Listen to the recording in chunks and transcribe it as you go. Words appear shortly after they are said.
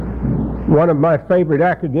One of my favorite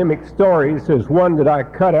academic stories is one that I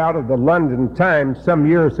cut out of the London Times some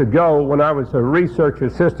years ago when I was a research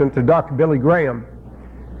assistant to Dr. Billy Graham.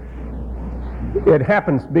 It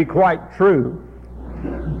happens to be quite true.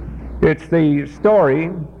 It's the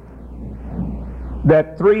story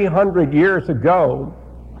that 300 years ago,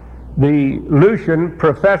 the Lucian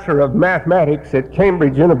professor of mathematics at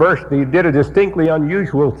Cambridge University did a distinctly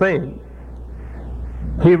unusual thing.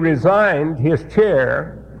 He resigned his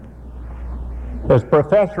chair as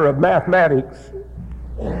professor of mathematics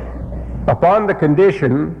upon the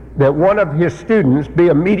condition that one of his students be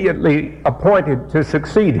immediately appointed to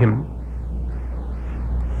succeed him.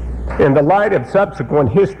 In the light of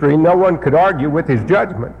subsequent history, no one could argue with his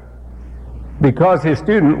judgment because his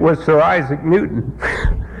student was Sir Isaac Newton.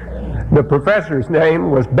 The professor's name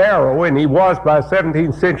was Barrow, and he was, by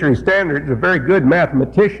 17th century standards, a very good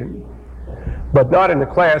mathematician, but not in the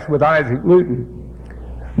class with Isaac Newton.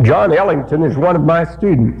 John Ellington is one of my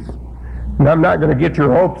students, and I'm not going to get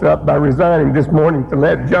your hopes up by resigning this morning to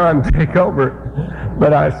let John take over,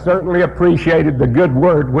 but I certainly appreciated the good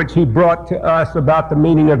word which he brought to us about the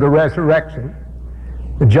meaning of the resurrection.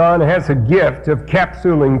 John has a gift of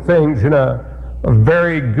capsuling things in a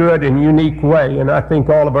very good and unique way, and I think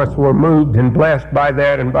all of us were moved and blessed by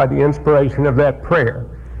that and by the inspiration of that prayer.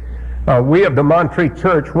 We of the Montreat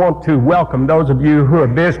Church want to welcome those of you who are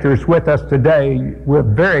visitors with us today. We're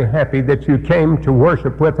very happy that you came to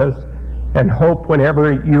worship with us, and hope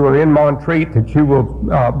whenever you are in Montreat that you will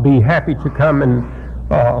be happy to come and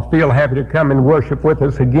feel happy to come and worship with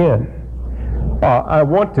us again. I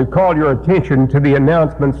want to call your attention to the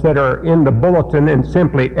announcements that are in the bulletin and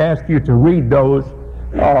simply ask you to read those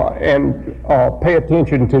and pay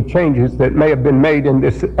attention to changes that may have been made in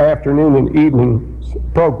this afternoon and evening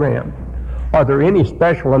program. Are there any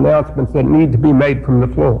special announcements that need to be made from the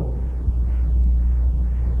floor?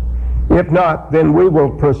 If not, then we will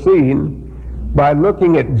proceed by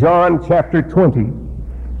looking at John chapter 20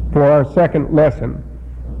 for our second lesson.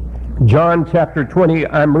 John chapter 20,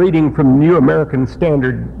 I'm reading from the New American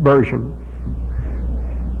Standard Version.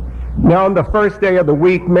 Now on the first day of the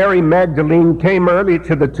week, Mary Magdalene came early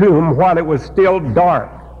to the tomb while it was still dark.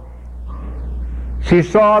 She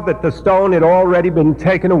saw that the stone had already been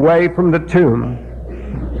taken away from the tomb.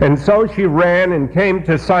 And so she ran and came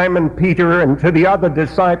to Simon Peter and to the other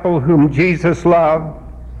disciple whom Jesus loved,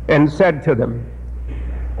 and said to them,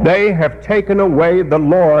 "They have taken away the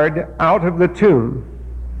Lord out of the tomb,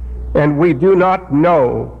 and we do not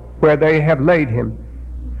know where they have laid him."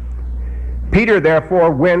 Peter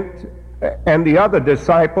therefore went, and the other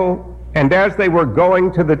disciple, and as they were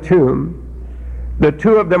going to the tomb, the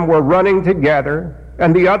two of them were running together,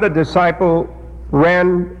 and the other disciple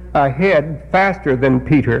ran ahead faster than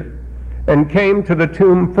Peter, and came to the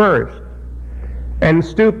tomb first. And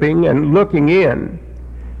stooping and looking in,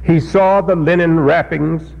 he saw the linen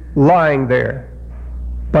wrappings lying there,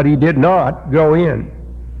 but he did not go in.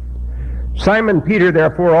 Simon Peter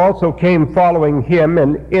therefore also came following him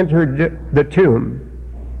and entered the tomb,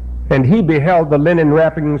 and he beheld the linen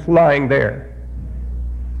wrappings lying there,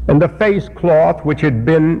 and the face cloth which had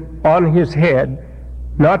been on his head,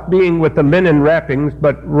 not being with the linen wrappings,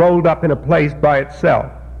 but rolled up in a place by itself.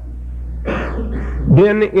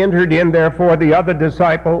 Then entered in therefore the other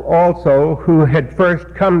disciple also, who had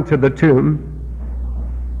first come to the tomb,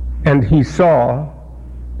 and he saw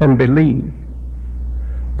and believed.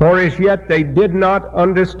 For as yet they did not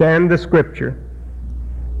understand the scripture,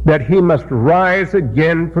 that he must rise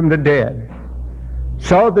again from the dead.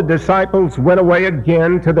 So the disciples went away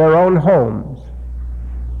again to their own homes.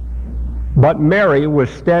 But Mary was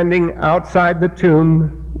standing outside the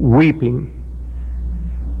tomb, weeping.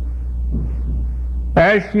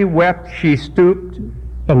 As she wept, she stooped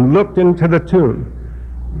and looked into the tomb,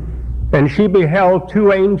 and she beheld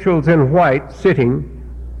two angels in white sitting,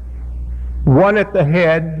 one at the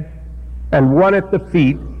head and one at the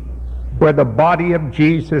feet, where the body of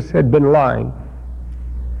Jesus had been lying.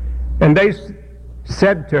 And they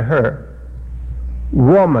said to her,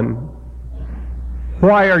 "Woman,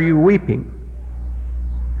 why are you weeping?"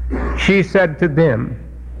 She said to them,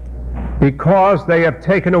 "Because they have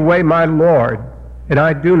taken away my Lord, and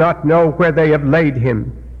I do not know where they have laid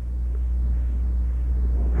him."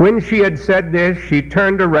 When she had said this, she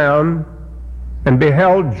turned around and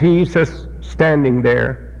beheld Jesus standing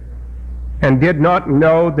there, and did not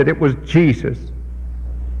know that it was Jesus.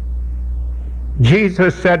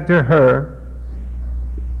 Jesus said to her,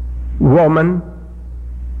 "Woman,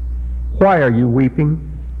 why are you weeping?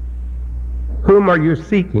 Whom are you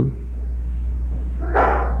seeking?"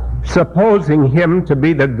 Supposing him to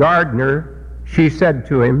be the gardener, she said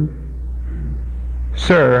to him,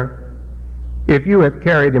 "Sir, If you have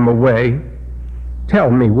carried him away, tell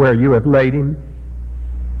me where you have laid him,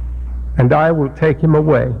 and I will take him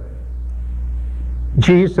away."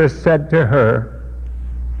 Jesus said to her,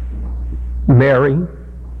 "Mary."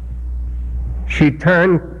 She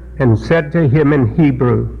turned and said to him in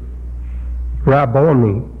Hebrew,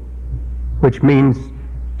 "Rabboni," which means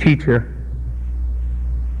teacher.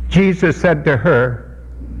 Jesus said to her,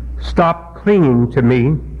 "Stop clinging to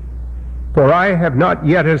me, for I have not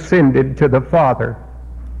yet ascended to the Father,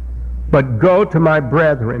 but go to my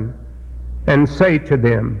brethren and say to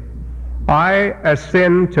them, I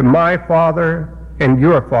ascend to my Father and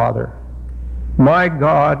your Father, my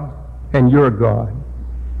God and your God."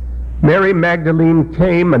 Mary Magdalene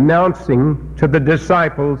came announcing to the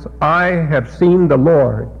disciples, "I have seen the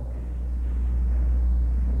Lord,"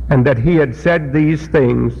 and that he had said these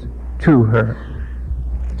things to her.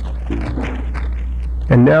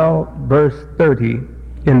 And now verse 30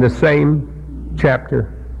 in the same chapter.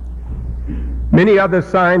 "Many other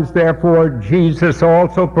signs, therefore, Jesus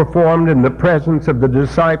also performed in the presence of the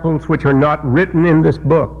disciples, which are not written in this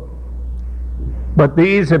book. But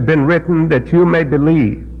these have been written that you may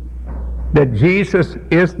believe that Jesus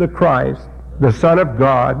is the Christ, the Son of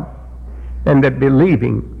God, and that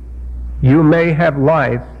believing you may have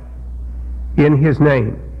life in his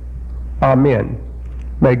name." Amen.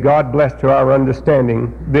 May God bless to our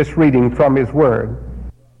understanding this reading from his word.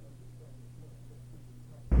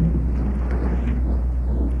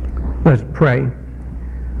 Let's pray.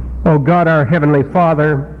 Oh God, our Heavenly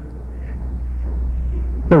Father,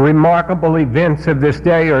 the remarkable events of this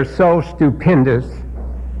day are so stupendous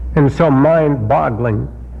and so mind-boggling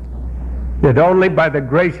that only by the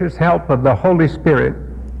gracious help of the Holy Spirit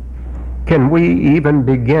can we even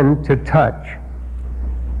begin to touch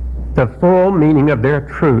the full meaning of their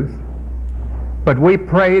truth. But we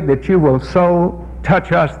pray that you will so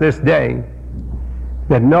touch us this day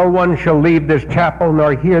that no one shall leave this chapel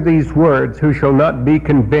nor hear these words who shall not be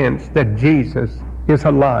convinced that Jesus is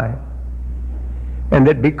alive, and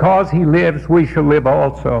that because he lives we shall live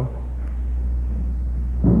also.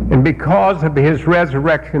 And because of his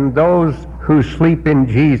resurrection, those who sleep in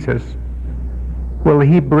Jesus will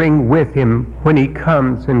he bring with him when he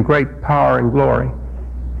comes in great power and glory.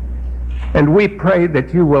 And we pray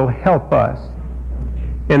that you will help us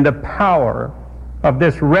in the power of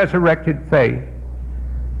this resurrected faith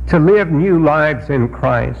to live new lives in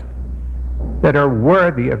Christ that are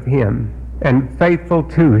worthy of him and faithful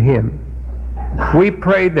to him. We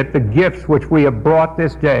pray that the gifts which we have brought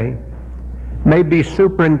this day may be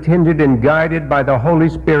superintended and guided by the Holy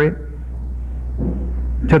Spirit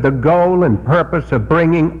to the goal and purpose of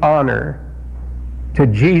bringing honor to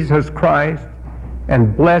Jesus Christ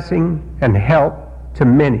and blessing and help to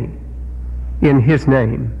many. In his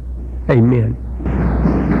name, amen.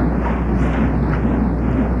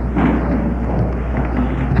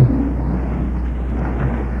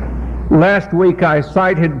 Last week I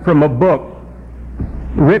cited from a book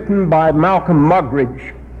written by Malcolm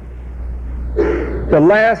Muggeridge, the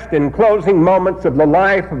last and closing moments of the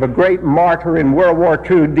life of a great martyr in World War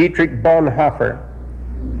II, Dietrich Bonhoeffer.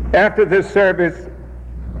 After this service,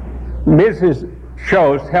 Mrs.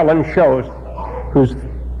 Schoss, Helen Schoss, whose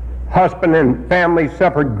husband and family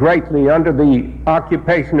suffered greatly under the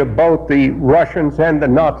occupation of both the Russians and the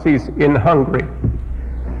Nazis in Hungary,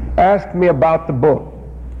 asked me about the book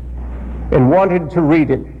and wanted to read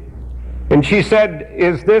it. And she said,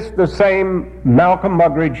 "Is this the same Malcolm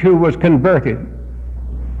Muggeridge who was converted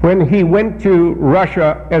when he went to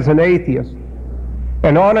Russia as an atheist,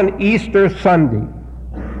 and on an Easter Sunday,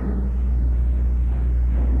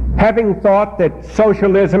 having thought that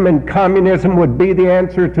socialism and communism would be the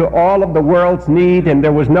answer to all of the world's need and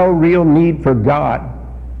there was no real need for God,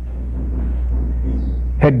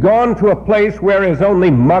 had gone to a place where, as only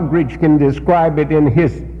Muggeridge can describe it in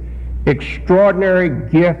his extraordinary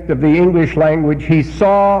gift of the English language, he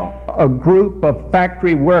saw a group of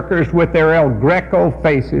factory workers with their El Greco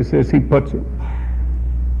faces, as he puts it,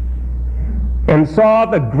 and saw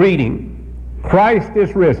the greeting, 'Christ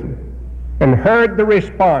is risen,' and heard the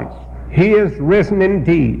response, 'He is risen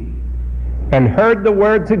indeed,' and heard the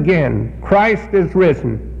words again, 'Christ is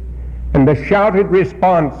risen,' and the shouted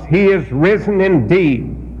response, 'He is risen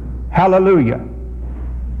indeed, hallelujah.'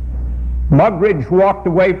 Muggeridge walked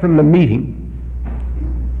away from the meeting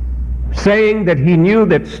saying that he knew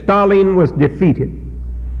that Stalin was defeated,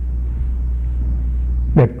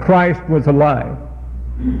 that Christ was alive.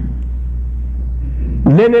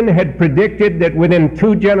 Lenin had predicted that within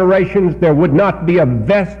 2 generations there would not be a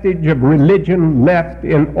vestige of religion left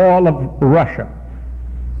in all of Russia.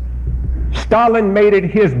 Stalin made it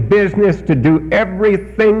his business to do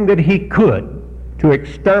everything that he could to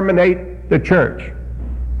exterminate the church.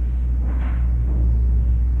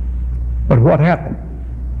 But what happened?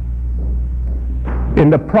 In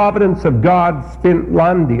the province of God's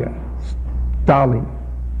Finlandia,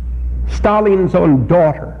 Stalin's own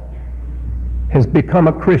daughter has become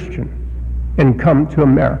a Christian and come to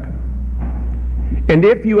America. And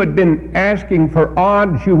if you had been asking for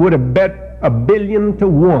odds, you would have bet 1 billion to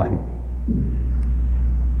 1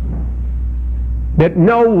 that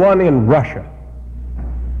no one in Russia,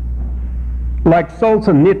 like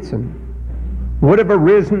Solzhenitsyn, would have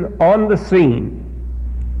arisen on the scene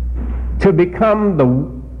to become the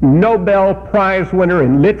Nobel Prize winner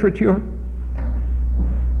in literature,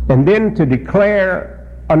 and then to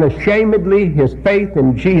declare unashamedly his faith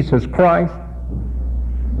in Jesus Christ,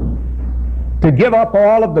 to give up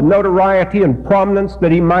all of the notoriety and prominence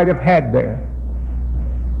that he might have had there.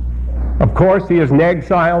 Of course, he is in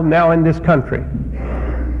exile now in this country.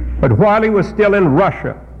 But while he was still in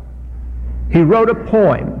Russia, he wrote a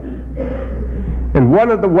poem. And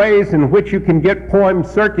one of the ways in which you can get poems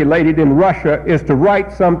circulated in Russia is to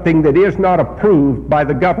write something that is not approved by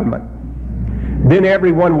the government. Then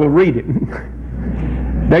everyone will read it.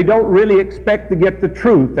 They don't really expect to get the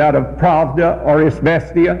truth out of Pravda or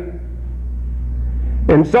Izvestia.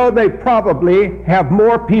 And so they probably have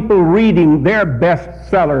more people reading their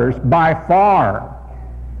bestsellers by far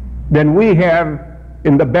than we have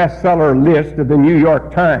in the bestseller list of the New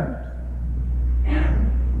York Times.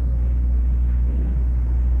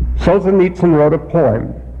 Solzhenitsyn wrote a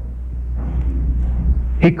poem.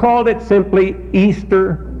 He called it simply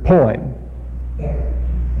Easter Poem.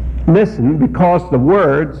 Listen, because the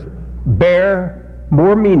words bear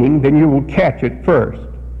more meaning than you will catch at first.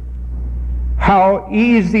 How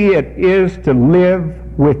easy it is to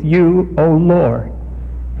live with you, O Lord.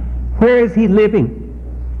 Where is he living?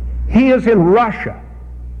 He is in Russia.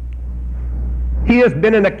 He has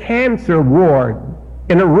been in a cancer ward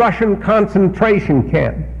in a Russian concentration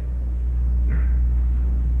camp,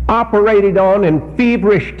 operated on and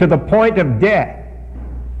feverish to the point of death,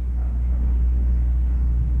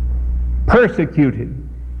 persecuted,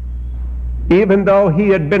 even though he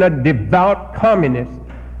had been a devout communist.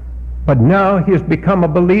 But now he has become a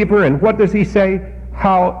believer, and what does he say?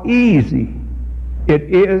 How easy it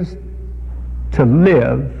is to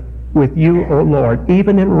live with you, O Lord,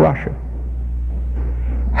 even in Russia.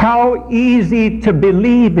 How easy to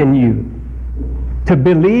believe in you. To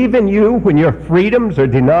believe in you when your freedoms are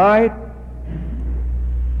denied.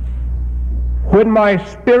 When my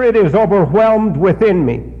spirit is overwhelmed within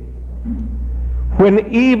me.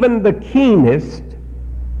 When even the keenest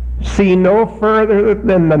see no further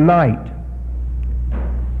than the night,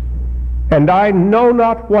 and I know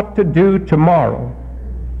not what to do tomorrow,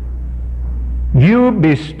 you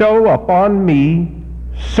bestow upon me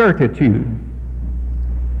certitude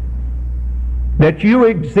that you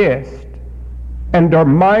exist and are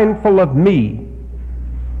mindful of me,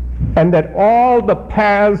 and that all the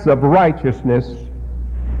paths of righteousness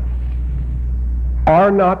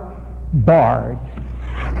are not barred.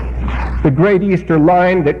 The great Easter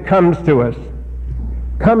line that comes to us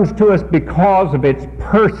because of its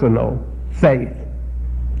personal faith.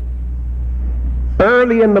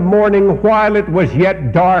 Early in the morning, while it was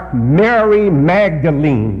yet dark, Mary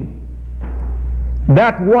Magdalene,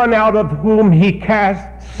 that one out of whom he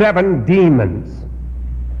cast 7 demons,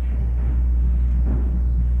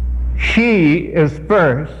 she is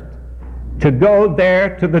first to go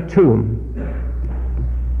there to the tomb.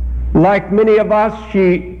 Like many of us,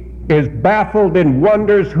 she is baffled and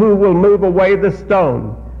wonders who will move away the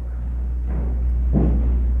stone.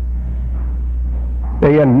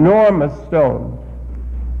 The enormous stone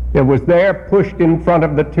that was there pushed in front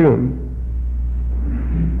of the tomb.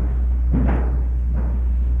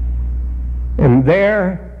 And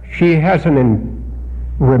there she has an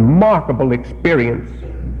remarkable experience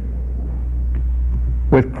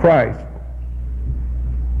with Christ.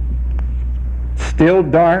 Still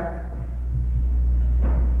dark.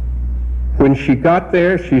 When she got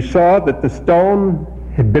there, she saw that the stone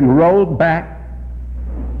had been rolled back.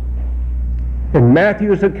 In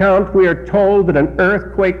Matthew's account, we are told that an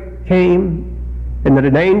earthquake came and that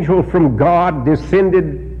an angel from God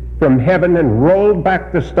descended from heaven and rolled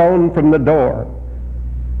back the stone from the door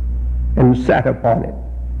and sat upon it.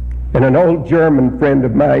 And an old German friend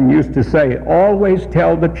of mine used to say, always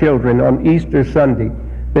tell the children on Easter Sunday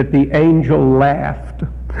that the angel laughed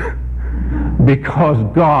because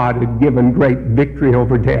God had given great victory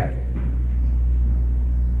over death.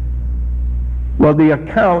 Well, the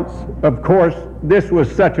accounts, of course, this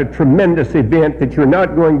was such a tremendous event that you're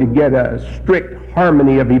not going to get a strict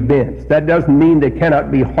harmony of events. That doesn't mean they cannot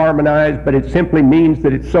be harmonized, but it simply means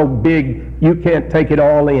that it's so big you can't take it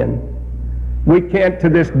all in. We can't to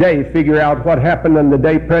this day figure out what happened on the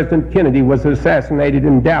day President Kennedy was assassinated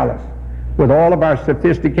in Dallas, with all of our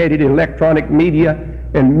sophisticated electronic media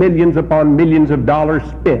and millions upon millions of dollars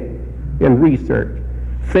spent in research.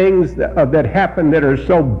 Things that happen that are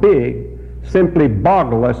so big simply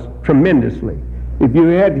boggle us tremendously. If you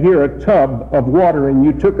had here a tub of water and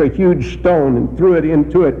you took a huge stone and threw it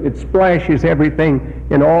into it, it splashes everything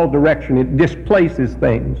in all directions. It displaces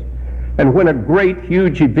things. And when a great,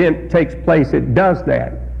 huge event takes place, it does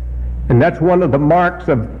that. And that's one of the marks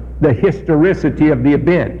of the historicity of the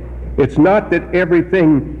event. It's not that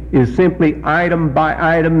everything is simply item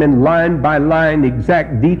by item and line by line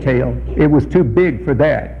exact detail. It was too big for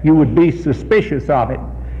that. You would be suspicious of it.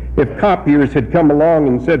 If copiers had come along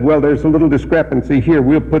and said, well, there's a little discrepancy here,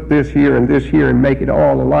 we'll put this here and make it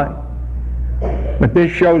all alike. But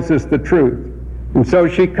this shows us the truth. And so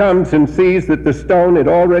she comes and sees that the stone had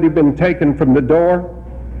already been taken from the door.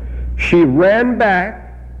 She ran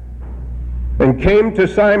back and came to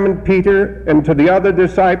Simon Peter and to the other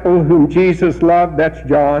disciple whom Jesus loved, that's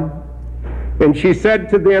John. And she said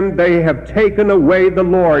to them, they have taken away the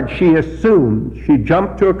Lord. She assumed, she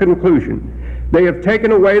jumped to a conclusion. They have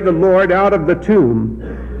taken away the Lord out of the tomb,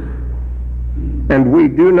 and we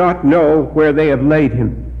do not know where they have laid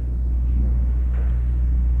him.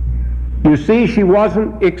 You see, she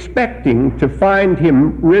wasn't expecting to find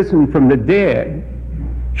him risen from the dead.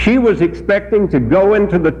 She was expecting to go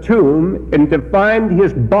into the tomb and to find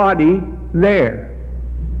his body there.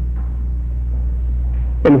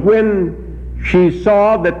 And when she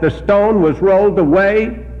saw that the stone was rolled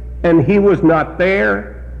away and he was not there,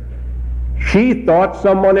 she thought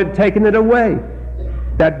someone had taken it away,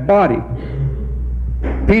 that body.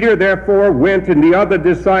 Peter therefore went and the other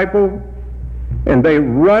disciple, and they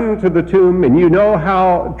run to the tomb. And you know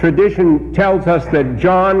how tradition tells us that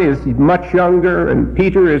John is much younger and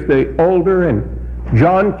Peter is the older, and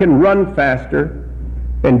John can run faster,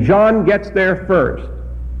 and John gets there first.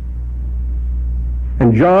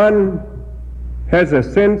 And John has a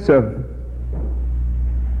sense of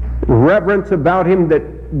reverence about him that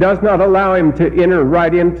does not allow him to enter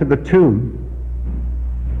right into the tomb.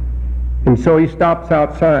 And so he stops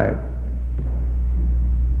outside.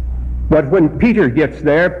 But when Peter gets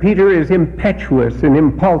there, Peter is impetuous and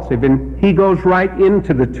impulsive, and he goes right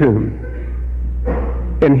into the tomb.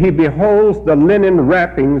 And he beholds the linen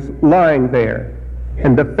wrappings lying there,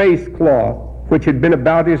 and the face cloth which had been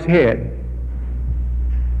about his head.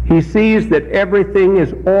 He sees that everything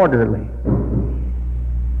is orderly.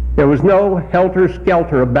 There was no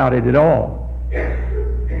helter-skelter about it at all.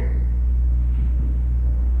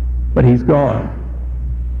 But he's gone.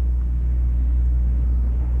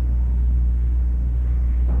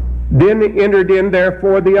 Then entered in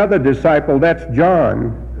therefore the other disciple, that's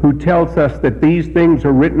John, who tells us that these things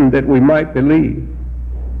are written that we might believe,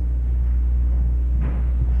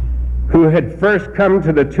 who had first come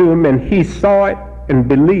to the tomb, and he saw it and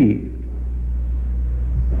believed.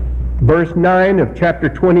 Verse 9 of chapter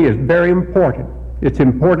 20 is very important. It's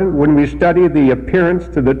important when we study the appearance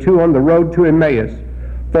to the two on the road to Emmaus.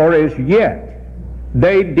 For as yet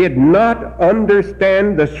they did not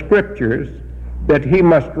understand the scriptures that he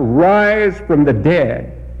must rise from the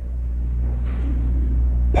dead.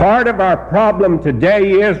 Part of our problem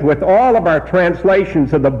today is with all of our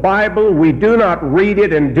translations of the Bible, we do not read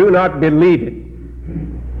it and do not believe it.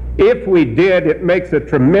 If we did, it makes a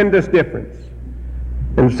tremendous difference.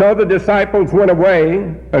 And so the disciples went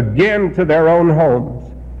away again to their own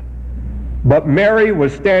homes. But Mary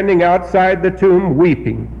was standing outside the tomb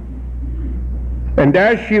weeping. And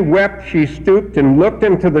as she wept, she stooped and looked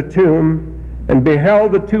into the tomb and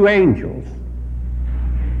beheld the two angels.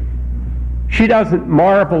 She doesn't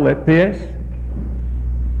marvel at this.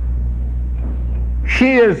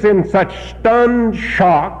 She is in such stunned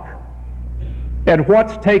shock at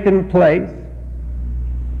what's taken place.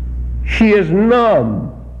 She is numb.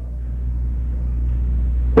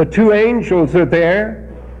 The two angels are there,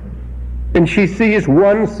 and she sees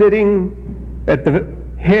one sitting at the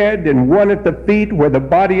head and one at the feet where the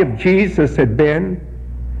body of Jesus had been,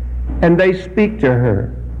 and they speak to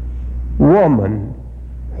her, "Woman,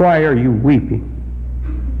 why are you weeping?"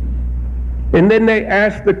 And then they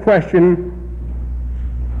ask the question,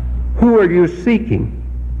 "Who are you seeking?"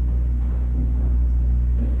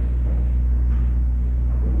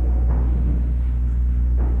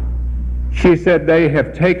 She said, "They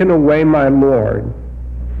have taken away my Lord,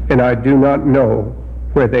 and I do not know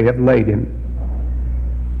where they have laid him."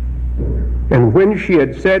 And when she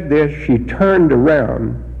had said this, she turned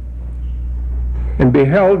around and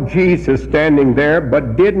beheld Jesus standing there,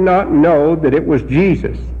 but did not know that it was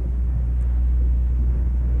Jesus.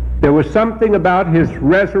 There was something about his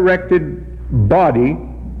resurrected body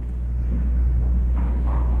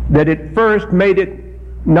that at first made it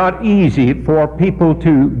not easy for people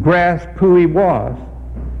to grasp who he was.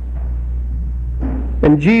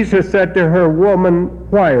 And Jesus said to her, "Woman,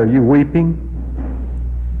 why are you weeping?"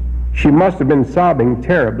 She must have been sobbing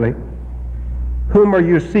terribly. "Whom are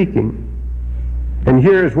you seeking?" And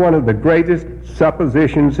here is one of the greatest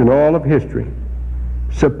suppositions in all of history.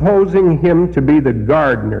 Supposing him to be the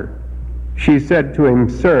gardener, she said to him,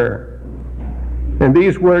 "Sir," and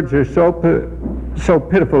these words are so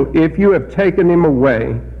pitiful, "if you have taken him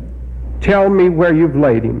away, tell me where you've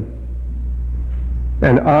laid him,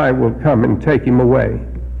 and I will come and take him away."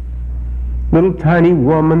 Little tiny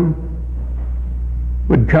woman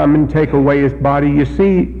would come and take away his body. You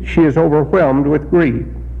see, she is overwhelmed with grief.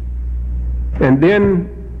 And then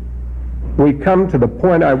we come to the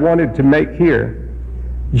point I wanted to make here.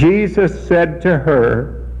 Jesus said to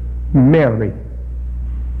her, "Mary."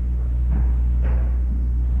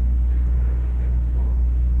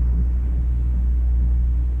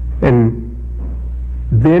 And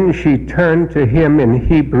then she turned to him in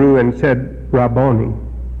Hebrew and said, "Rabboni,"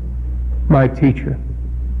 my teacher.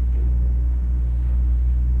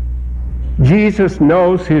 Jesus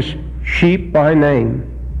knows his sheep by name.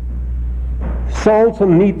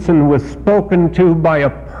 Solzhenitsyn was spoken to by a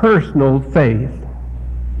personal faith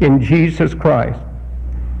in Jesus Christ.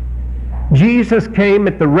 Jesus came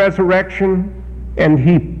at the resurrection, and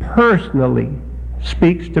he personally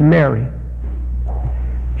speaks to Mary.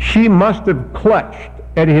 She must have clutched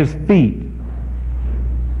at his feet.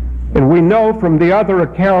 And we know from the other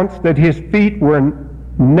accounts that his feet were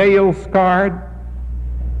nail-scarred.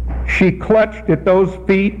 She clutched at those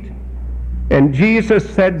feet, and Jesus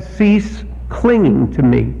said, "Cease clinging to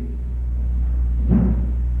me.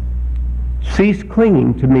 Cease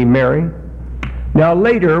clinging to me, Mary." Now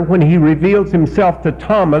later, when he reveals himself to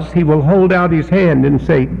Thomas, he will hold out his hand and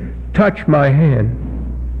say, "Touch my hand.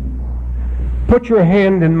 Put your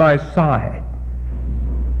hand in my side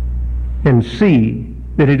and see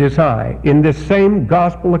that it is I." In this same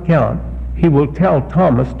gospel account, he will tell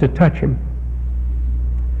Thomas to touch him.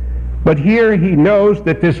 But here he knows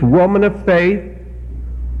that this woman of faith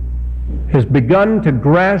has begun to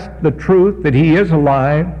grasp the truth that he is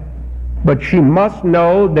alive, but she must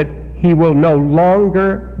know that he will no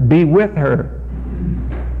longer be with her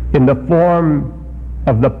in the form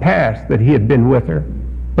of the past that he had been with her,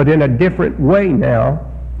 but in a different way now.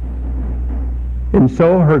 And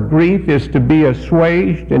so her grief is to be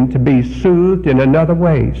assuaged and to be soothed in another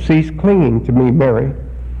way. "Cease clinging to me, Mary.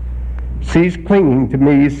 Cease clinging to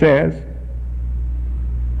me," he says.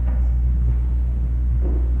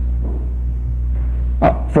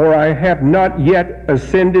 "For I have not yet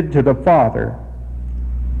ascended to the Father."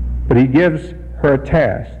 But he gives her a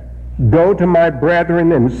task. "Go to my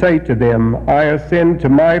brethren and say to them, I ascend to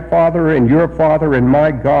my Father and your Father, and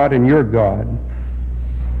my God and your God."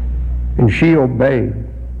 And she obeyed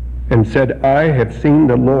and said, "I have seen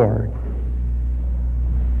the Lord."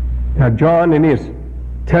 Now John, in his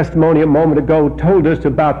testimony a moment ago, told us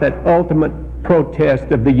about that ultimate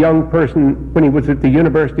protest of the young person when he was at the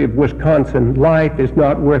University of Wisconsin. Life is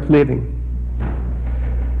not worth living.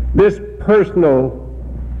 This personal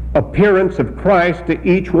appearance of Christ to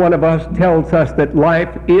each one of us tells us that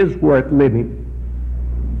life is worth living.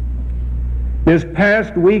 This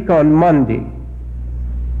past week on Monday,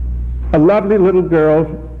 a lovely little girl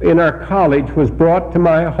in our college was brought to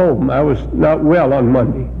my home. I was not well on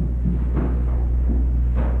Monday.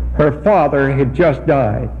 Her father had just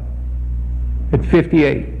died at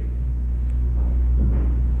 58.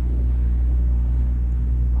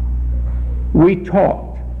 We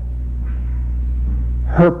talked.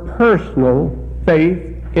 Her personal faith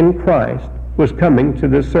in Christ was coming to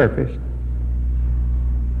the surface.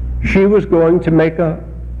 She was going to make a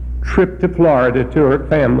trip to Florida to her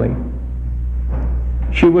family.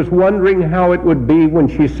 She was wondering how it would be when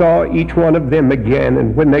she saw each one of them again,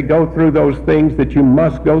 and when they go through those things that you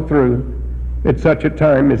must go through at such a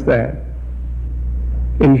time as that.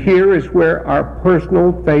 And here is where our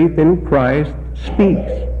personal faith in Christ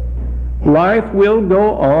speaks. Life will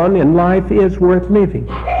go on, and life is worth living.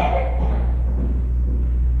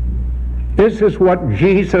 This is what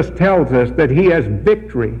Jesus tells us, that he has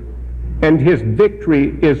victory, and his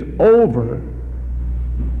victory is over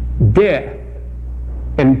death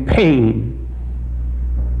and pain.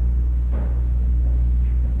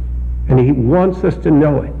 And he wants us to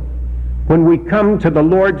know it. when we come to the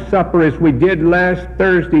Lord's Supper as we did last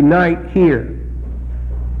Thursday night here,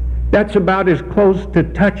 that's about as close to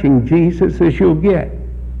touching Jesus as you'll get.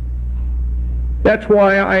 That's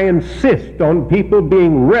why I insist on people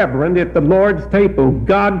being reverent at the Lord's table.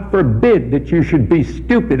 God forbid that you should be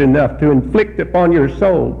stupid enough to inflict upon your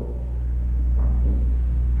soul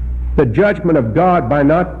the judgment of God by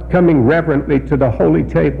not coming reverently to the holy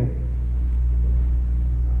table.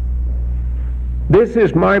 This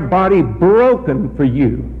is my body broken for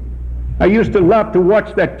you. I used to love to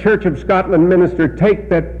watch that Church of Scotland minister take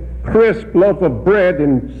that crisp loaf of bread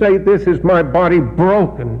and say, "This is my body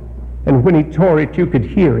broken." And when he tore it, you could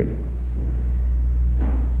hear it.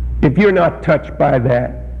 If you're not touched by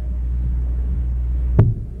that,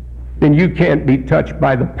 then you can't be touched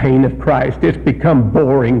by the pain of Christ. It's become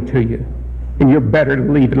boring to you, and you're better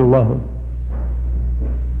to leave it alone.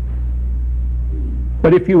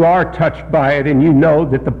 But if you are touched by it and you know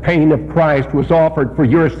that the pain of Christ was offered for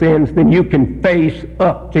your sins, then you can face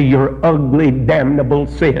up to your ugly, damnable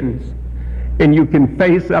sins. And you can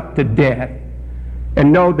face up to death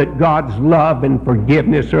and know that God's love and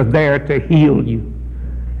forgiveness are there to heal you,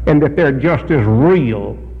 and that they're just as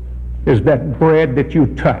real as that bread that you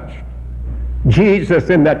touched. Jesus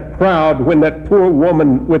in that crowd, when that poor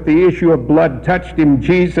woman with the issue of blood touched him,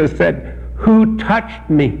 Jesus said, "Who touched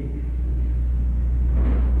me?"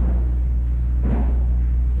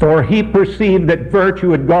 For he perceived that virtue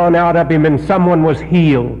had gone out of him and someone was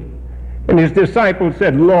healed. And his disciples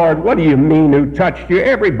said, "Lord, what do you mean, who touched you?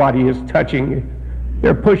 Everybody is touching you.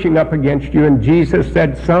 They're pushing up against you." And Jesus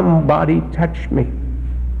said, "Somebody touched me."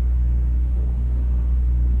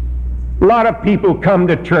 A lot of people come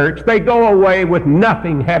to church. They go away with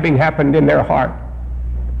nothing having happened in their heart.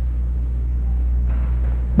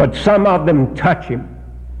 But some of them touch him,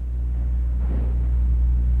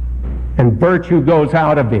 and virtue goes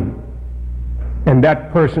out of him, and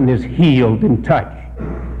that person is healed and touched.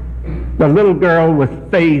 The little girl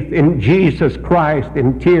with faith in Jesus Christ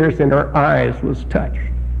and tears in her eyes was touched.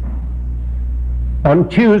 On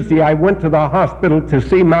Tuesday, I went to the hospital to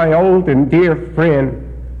see my old and dear friend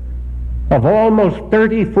of almost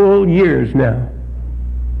 30 full years now,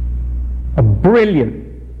 a brilliant,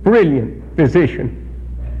 brilliant physician,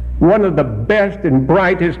 one of the best and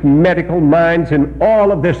brightest medical minds in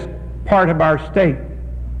all of this part of our state.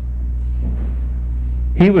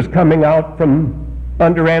 He was coming out from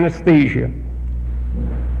under anesthesia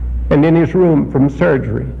and in his room from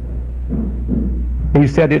surgery. He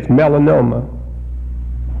said, "It's melanoma.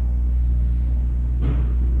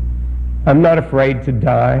 I'm not afraid to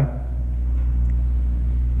die."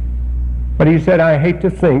 But he said, "I hate to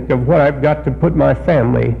think of what I've got to put my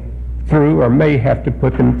family through, or may have to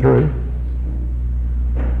put them through."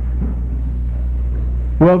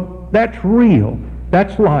 Well, that's real.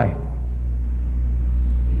 That's life.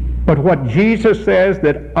 But what Jesus says,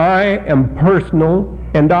 that I am personal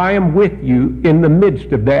and I am with you in the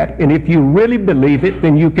midst of that, and if you really believe it,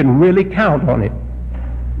 then you can really count on it.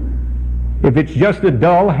 If it's just a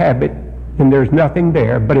dull habit, then there's nothing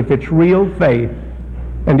there. But if it's real faith,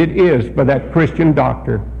 and it is for that Christian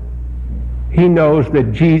doctor, he knows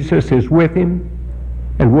that Jesus is with him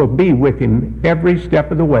and will be with him every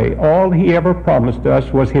step of the way. All he ever promised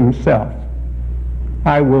us was himself.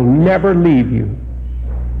 "I will never leave you."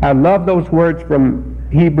 I love those words from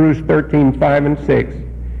Hebrews 13:5 and 6.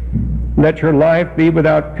 "Let your life be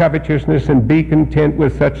without covetousness, and be content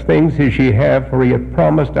with such things as ye have, for he hath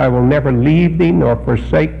promised, I will never leave thee nor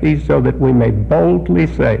forsake thee, so that we may boldly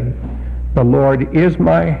say, the Lord is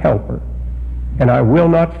my helper, and I will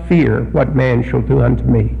not fear what man shall do unto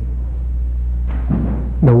me."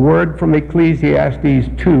 The word from Ecclesiastes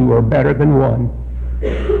 2 are better than one.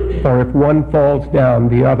 For if one falls down,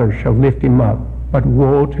 the other shall lift him up. But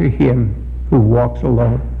woe to him who walks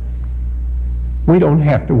alone. We don't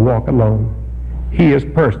have to walk alone. He is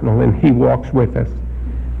personal, and he walks with us.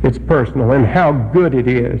 It's personal, and how good it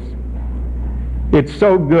is. It's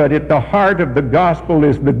so good. At the heart of the gospel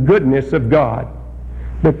is the goodness of God.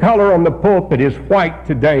 The color on the pulpit is white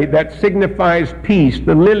today. That signifies peace.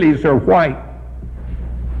 The lilies are white,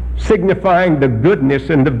 signifying the goodness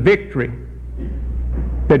and the victory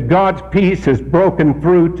that God's peace has broken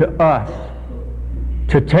through to us,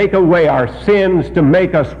 to take away our sins, to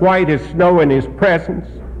make us white as snow in his presence,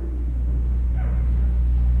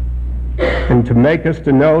 and to make us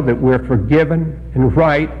to know that we're forgiven and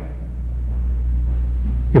right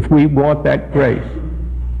if we want that grace.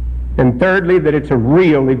 And thirdly, that it's a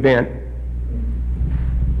real event.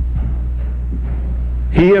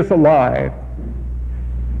 He is alive.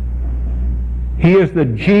 He is the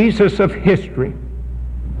Jesus of history.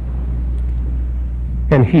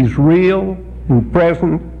 and he's real and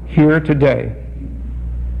present here today.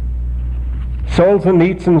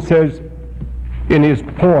 Solzhenitsyn says in his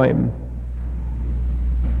poem,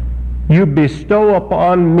 "You bestow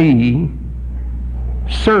upon me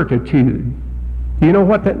certitude." You know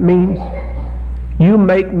what that means? You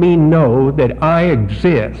make me know that I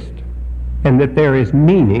exist and that there is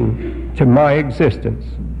meaning to my existence.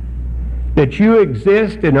 That you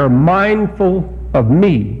exist and are mindful of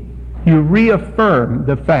me. You reaffirm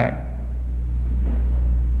the fact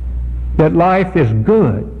that life is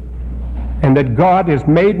good and that God has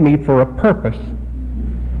made me for a purpose,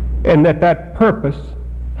 and that purpose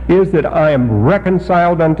is that I am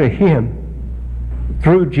reconciled unto him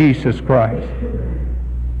through Jesus Christ.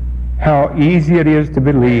 How easy it is to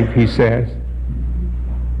believe, he says.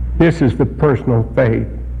 This is the personal faith.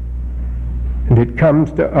 And it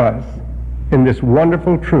comes to us in this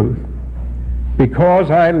wonderful truth. Because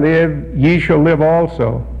I live, ye shall live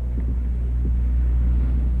also.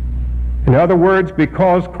 In other words,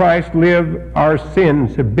 because Christ lived, our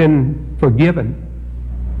sins have been forgiven.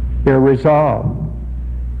 They're resolved.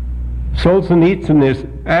 Solzhenitsyn is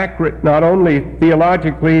accurate not only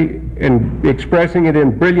theologically in expressing it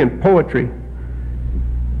in brilliant poetry,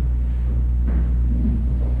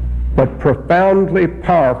 but profoundly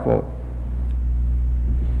powerful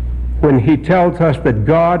when he tells us that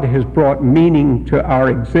God has brought meaning to our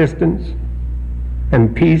existence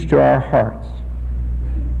and peace to our hearts.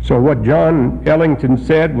 So what John Ellington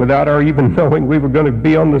said, without our even knowing we were going to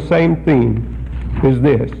be on the same theme, is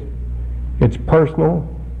this: it's personal,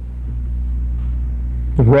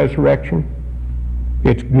 the resurrection,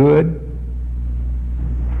 it's good,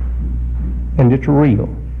 and it's real.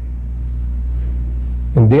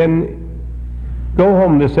 And then go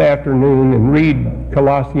home this afternoon and read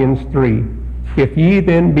Colossians 3. If ye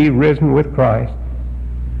then be risen with Christ,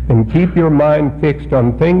 and keep your mind fixed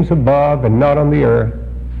on things above and not on the earth,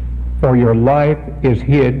 for your life is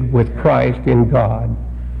hid with Christ in God.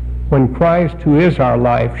 When Christ, who is our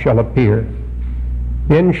life, shall appear,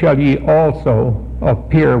 then shall ye also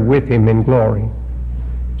appear with him in glory.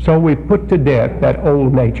 So we put to death that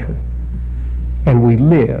old nature, and we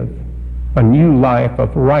live a new life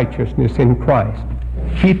of righteousness in Christ,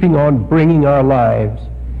 keeping on bringing our lives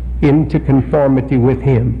into conformity with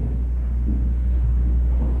him.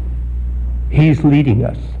 He's leading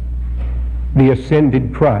us, the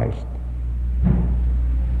ascended Christ.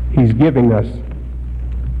 He's giving us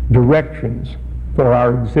directions for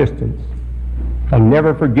our existence. I'll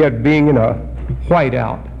never forget being in a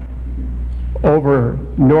whiteout over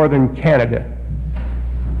northern Canada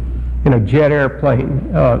in a jet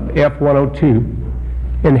airplane,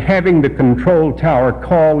 F-102, and having the control tower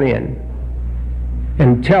call in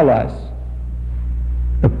and tell us,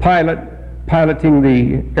 the pilot piloting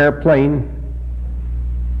the airplane,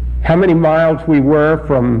 how many miles we were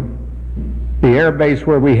from the air base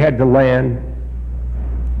where we had to land,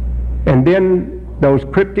 and then those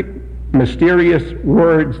cryptic, mysterious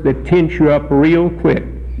words that tense you up real quick: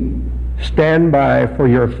 stand by for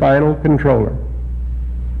your final controller.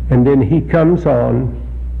 And then he comes on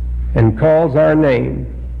and calls our name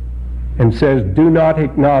and says, do not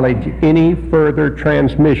acknowledge any further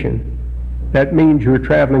transmission. That means you're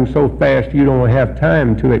traveling so fast you don't have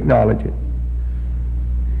time to acknowledge it.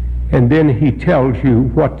 And then he tells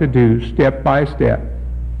you what to do step by step,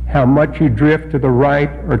 how much you drift to the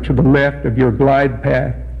right or to the left of your glide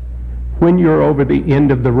path when you're over the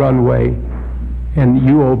end of the runway, and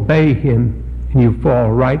you obey him and you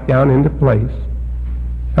fall right down into place.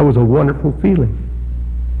 That was a wonderful feeling.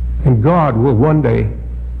 And God will one day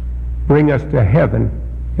bring us to heaven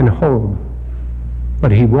and home,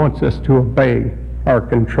 but he wants us to obey our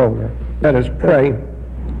controller. Let us pray.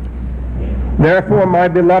 Therefore, my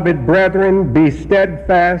beloved brethren, be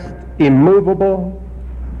steadfast, immovable,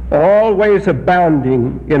 always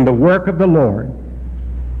abounding in the work of the Lord,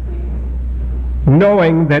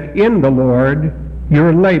 knowing that in the Lord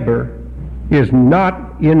your labor is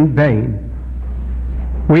not in vain.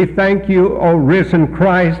 We thank you, O risen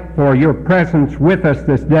Christ, for your presence with us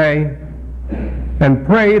this day, and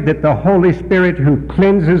pray that the Holy Spirit, who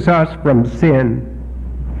cleanses us from sin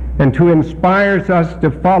and who inspires us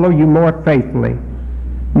to follow you more faithfully,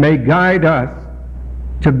 may guide us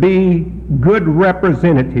to be good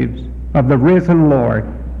representatives of the risen Lord,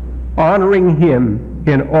 honoring him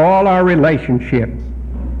in all our relationships.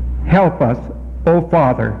 Help us, O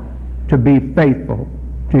Father, to be faithful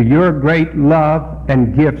to your great love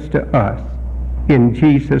and gifts to us. In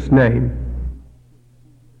Jesus' name.